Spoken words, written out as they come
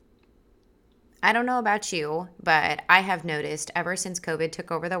I don't know about you, but I have noticed ever since COVID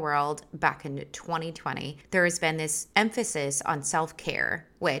took over the world back in 2020, there has been this emphasis on self-care,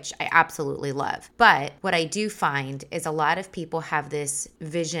 which I absolutely love. But what I do find is a lot of people have this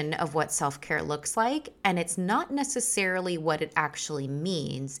vision of what self-care looks like, and it's not necessarily what it actually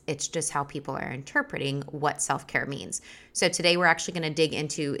means. It's just how people are interpreting what self-care means. So today we're actually going to dig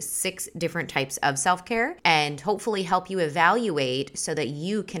into 6 different types of self-care and hopefully help you evaluate so that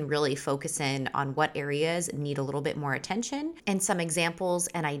you can really focus in on what areas need a little bit more attention and some examples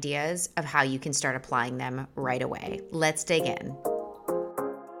and ideas of how you can start applying them right away. Let's dig in.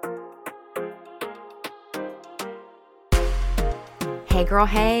 Hey girl,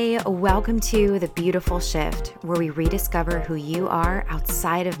 hey, welcome to The Beautiful Shift, where we rediscover who you are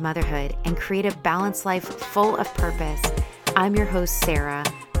outside of motherhood and create a balanced life full of purpose. I'm your host, Sarah,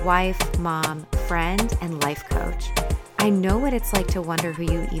 wife, mom, friend, and life coach. I know what it's like to wonder who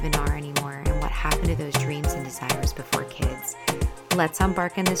you even are anymore and what happened to those dreams and desires before kids. Let's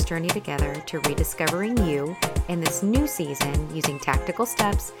embark on this journey together to rediscovering you in this new season using tactical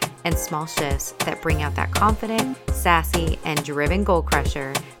steps and small shifts that bring out that confident, sassy, and driven goal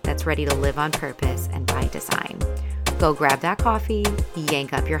crusher that's ready to live on purpose and by design. Go grab that coffee,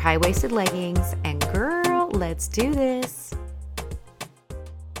 yank up your high-waisted leggings, and girl, let's do this.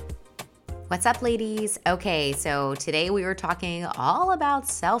 What's up, ladies? Okay, so today we were talking all about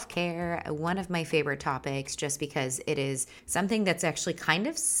self-care, one of my favorite topics, just because it is something that's actually kind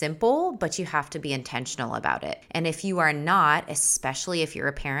of simple, but you have to be intentional about it. And if you are not, especially if you're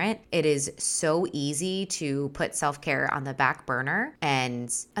a parent, it is so easy to put self-care on the back burner.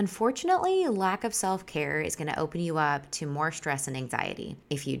 And unfortunately, lack of self-care is going to open you up to more stress and anxiety.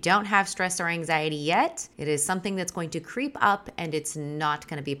 If you don't have stress or anxiety yet, it is something that's going to creep up and it's not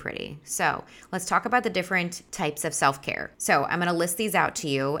going to be pretty. So let's talk about the different types of self-care. So I'm going to list these out to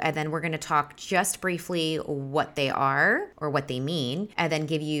you, and then we're going to talk just briefly what they are or what they mean, and then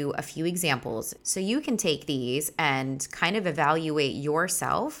give you a few examples. So you can take these and kind of evaluate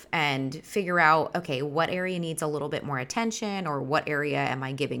yourself and figure out, okay, what area needs a little bit more attention or what area am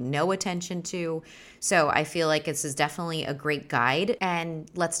I giving no attention to? So I feel like this is definitely a great guide, and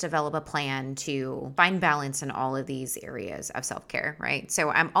let's develop a plan to find balance in all of these areas of self-care, right? So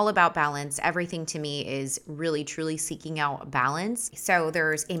I'm all about balance. Everything to me is really, truly seeking out balance. So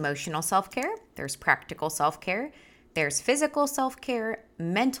there's emotional self-care, there's practical self-care, there's physical self-care,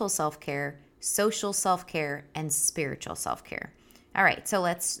 mental self-care, social self-care, and spiritual self-care. All right, so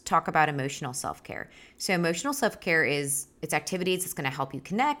let's talk about emotional self-care. So emotional self-care is it's activities that's going to help you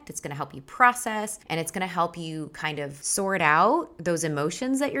connect, it's going to help you process, and it's going to help you kind of sort out those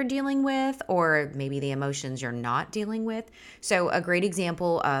emotions that you're dealing with, or maybe the emotions you're not dealing with. So a great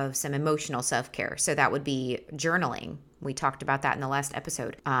example of some emotional self-care. So that would be journaling. We talked about that in the last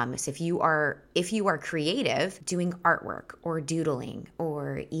episode. So if you are creative, doing artwork or doodling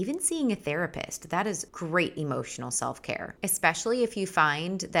or even seeing a therapist, that is great emotional self-care, especially if you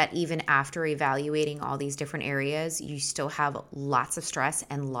find that even after evaluating all these different areas, you still have lots of stress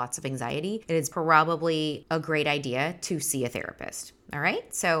and lots of anxiety. It is probably a great idea to see a therapist. All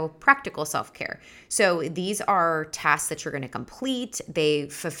right, so practical self-care. So these are tasks that you're going to complete. They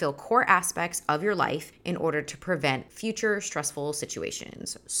fulfill core aspects of your life in order to prevent future stressful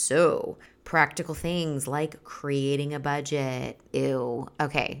situations. So practical things like creating a budget. Ew.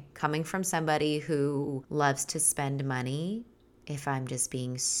 Okay, coming from somebody who loves to spend money, if I'm just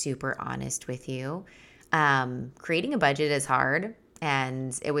being super honest with you, creating a budget is hard.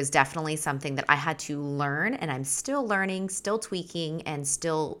 And it was definitely something that I had to learn, and I'm still learning, still tweaking, and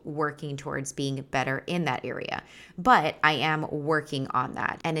still working towards being better in that area. But I am working on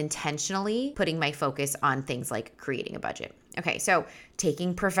that and intentionally putting my focus on things like creating a budget. Okay, so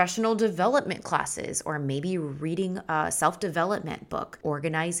taking professional development classes, or maybe reading a self-development book,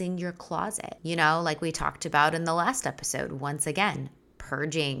 organizing your closet, like we talked about in the last episode. Once again,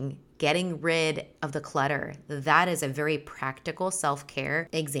 purging, getting rid of the clutter. That is a very practical self-care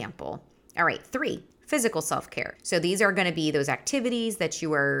example. All right, 3, physical self-care. So these are going to be those activities that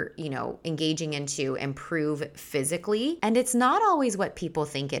you are, engaging in to improve physically. And it's not always what people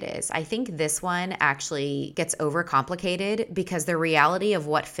think it is. I think this one actually gets overcomplicated because the reality of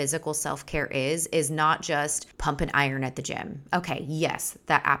what physical self-care is not just pump and iron at the gym. Okay, yes,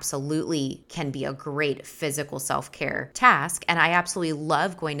 that absolutely can be a great physical self-care task. And I absolutely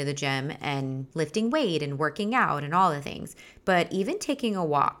love going to the gym and lifting weight and working out and all the things. But even taking a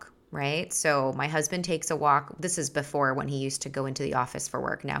walk, right? So my husband takes a walk. This is before when he used to go into the office for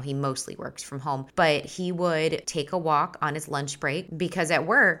work. Now he mostly works from home, but he would take a walk on his lunch break because at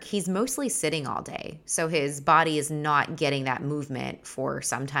work, he's mostly sitting all day. So his body is not getting that movement for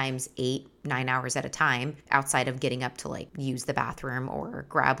sometimes 8-9 hours at a time outside of getting up to like use the bathroom or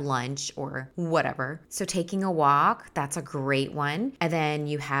grab lunch or whatever. So taking a walk, that's a great one. And then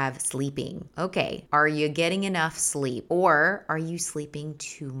you have sleeping. Okay, are you getting enough sleep or are you sleeping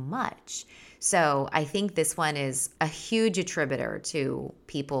too much? So I think this one is a huge attributor to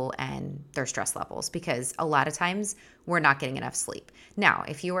people and their stress levels because a lot of times we're not getting enough sleep. Now,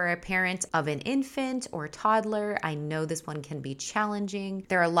 if you are a parent of an infant or toddler, I know this one can be challenging.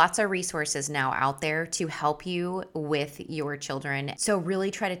 There are lots of resources now out there to help you with your children. So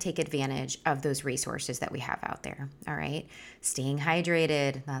really try to take advantage of those resources that we have out there. All right. Staying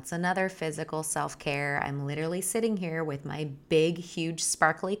hydrated. That's another physical self-care. I'm literally sitting here with my big, huge,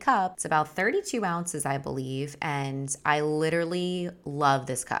 sparkly cup. It's about 32 ounces, I believe. And I literally love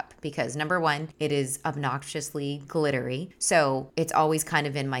this cup because number one, it is obnoxiously glittery. So it's always kind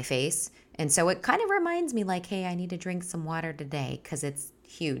of in my face. And so it kind of reminds me like, hey, I need to drink some water today because it's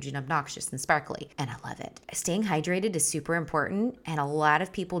huge and obnoxious and sparkly, and I love it. Staying hydrated is super important, and a lot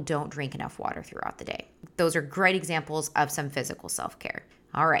of people don't drink enough water throughout the day. Those are great examples of some physical self-care.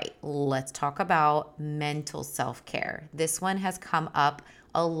 All right, let's talk about mental self-care. This one has come up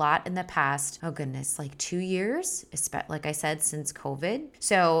a lot in the past, oh goodness, like 2 years, like I said, since COVID.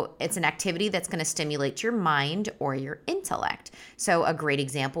 So it's an activity that's going to stimulate your mind or your intellect. So a great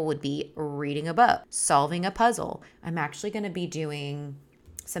example would be reading a book, solving a puzzle. I'm actually going to be doing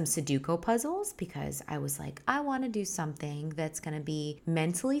some Sudoku puzzles because I was like, I want to do something that's going to be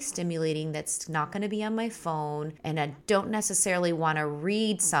mentally stimulating, that's not going to be on my phone, and I don't necessarily want to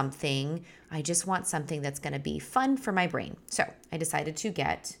read something. I just want something that's going to be fun for my brain. So I decided to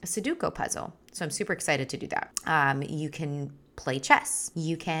get a Sudoku puzzle. So I'm super excited to do that. You can play chess.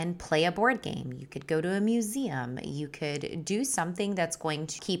 You can play a board game. You could go to a museum. You could do something that's going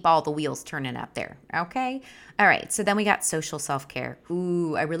to keep all the wheels turning up there. Okay. All right. So then we got social self-care.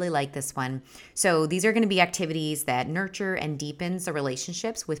 Ooh, I really like this one. So these are going to be activities that nurture and deepens the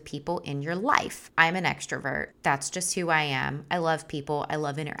relationships with people in your life. I'm an extrovert. That's just who I am. I love people. I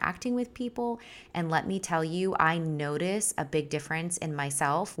love interacting with people. And let me tell you, I notice a big difference in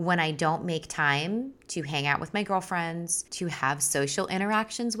myself when I don't make time to hang out with my girlfriends, to have social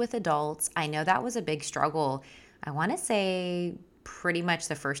interactions with adults. I know that was a big struggle. I want to say pretty much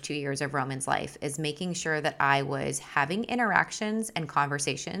the first 2 years of Roman's life is making sure that I was having interactions and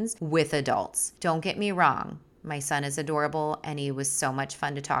conversations with adults. Don't get me wrong. My son is adorable and he was so much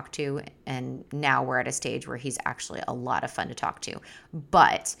fun to talk to. And now we're at a stage where he's actually a lot of fun to talk to.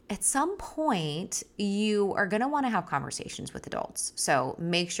 But at some point, you are going to want to have conversations with adults. So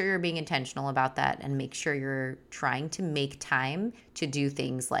make sure you're being intentional about that and make sure you're trying to make time to do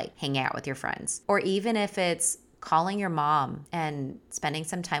things like hang out with your friends. Or even if it's calling your mom and spending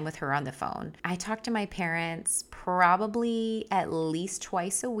some time with her on the phone. I talk to my parents probably at least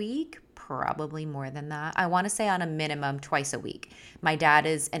twice a week. Probably more than that. I want to say on a minimum twice a week. My dad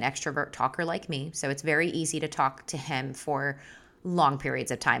is an extrovert talker like me, so it's very easy to talk to him for long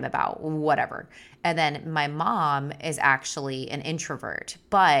periods of time about whatever. And then my mom is actually an introvert,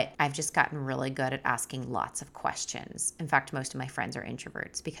 but I've just gotten really good at asking lots of questions. In fact, most of my friends are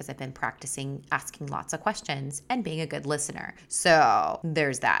introverts because I've been practicing asking lots of questions and being a good listener. So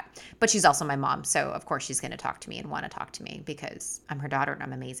there's that. But she's also my mom, so of course she's going to talk to me and want to talk to me because I'm her daughter and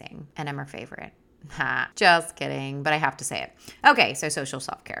I'm amazing and I'm her favorite. Ha, just kidding, but I have to say it. Okay, so social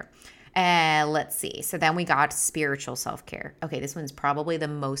self-care. Let's see. So then we got spiritual self-care. Okay, this one's probably the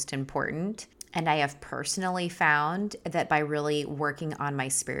most important. And I have personally found that by really working on my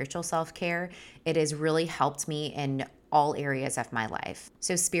spiritual self-care, it has really helped me in all areas of my life.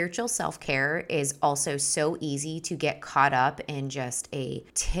 So spiritual self-care is also so easy to get caught up in just a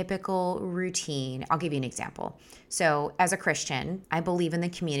typical routine. I'll give you an example. So as a Christian, I believe in the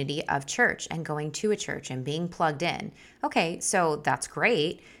community of church and going to a church and being plugged in. Okay, so that's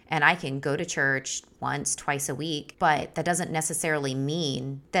great. And I can go to church once, twice a week, but that doesn't necessarily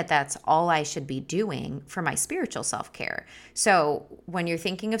mean that that's all I should be doing for my spiritual self-care. So when you're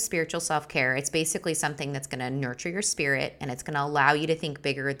thinking of spiritual self-care, it's basically something that's going to nurture your spirit and it's going to allow you to think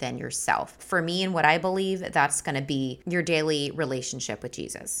bigger than yourself. For me and what I believe, that's going to be your daily relationship with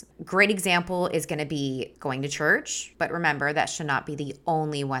Jesus. Great example is going to be going to church. church, but remember that should not be the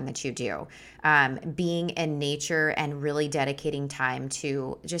only one that you do. Being in nature and really dedicating time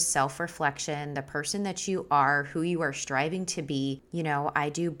to just self-reflection, the person that you are, who you are striving to be. I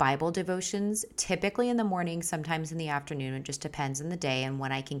do Bible devotions typically in the morning, sometimes in the afternoon. It just depends on the day and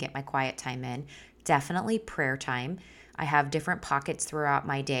when I can get my quiet time in. Definitely prayer time. I have different pockets throughout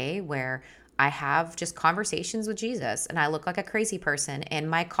my day where I have just conversations with Jesus, and I look like a crazy person in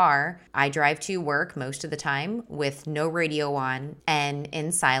my car. I drive to work most of the time with no radio on and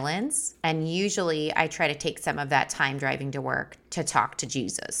in silence. And usually I try to take some of that time driving to work to talk to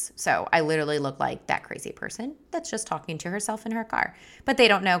Jesus. So I literally look like that crazy person that's just talking to herself in her car. But they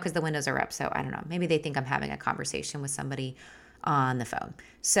don't know because the windows are up. So I don't know. Maybe they think I'm having a conversation with somebody on the phone.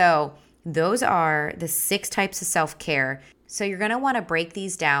 So those are the 6 types of self-care. So you're going to want to break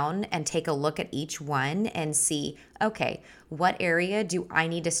these down and take a look at each one and see, okay, what area do I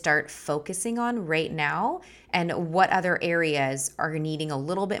need to start focusing on right now? And what other areas are needing a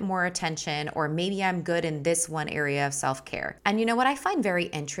little bit more attention, or maybe I'm good in this one area of self-care. And what I find very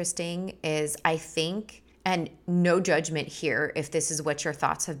interesting is I think, and no judgment here if this is what your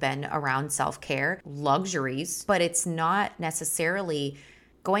thoughts have been around self-care, luxuries, but it's not necessarily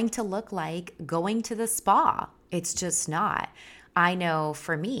going to look like going to the spa. It's just not. I know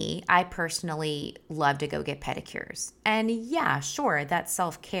for me, I personally love to go get pedicures. And yeah, sure, that's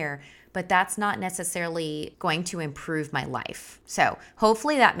self-care, but that's not necessarily going to improve my life. So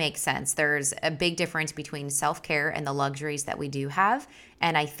hopefully that makes sense. There's a big difference between self-care and the luxuries that we do have.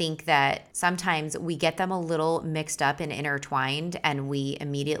 And I think that sometimes we get them a little mixed up and intertwined, and we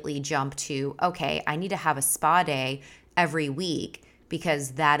immediately jump to, okay, I need to have a spa day every week,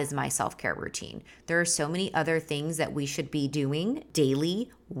 because that is my self-care routine. There are so many other things that we should be doing daily,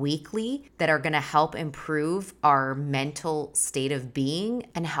 weekly, that are going to help improve our mental state of being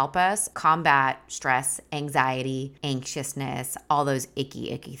and help us combat stress, anxiety, anxiousness, all those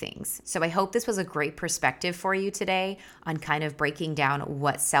icky things. So I hope this was a great perspective for you today on kind of breaking down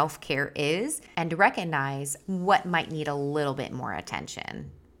what self-care is and recognize what might need a little bit more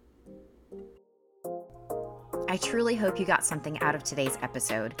attention. I truly hope you got something out of today's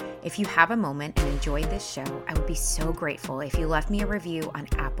episode. If you have a moment and enjoyed this show, I would be so grateful if you left me a review on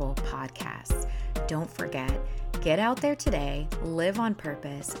Apple Podcasts. Don't forget, get out there today, live on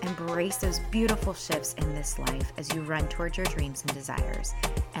purpose, embrace those beautiful shifts in this life as you run towards your dreams and desires.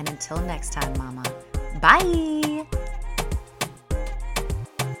 And until next time, Mama, bye!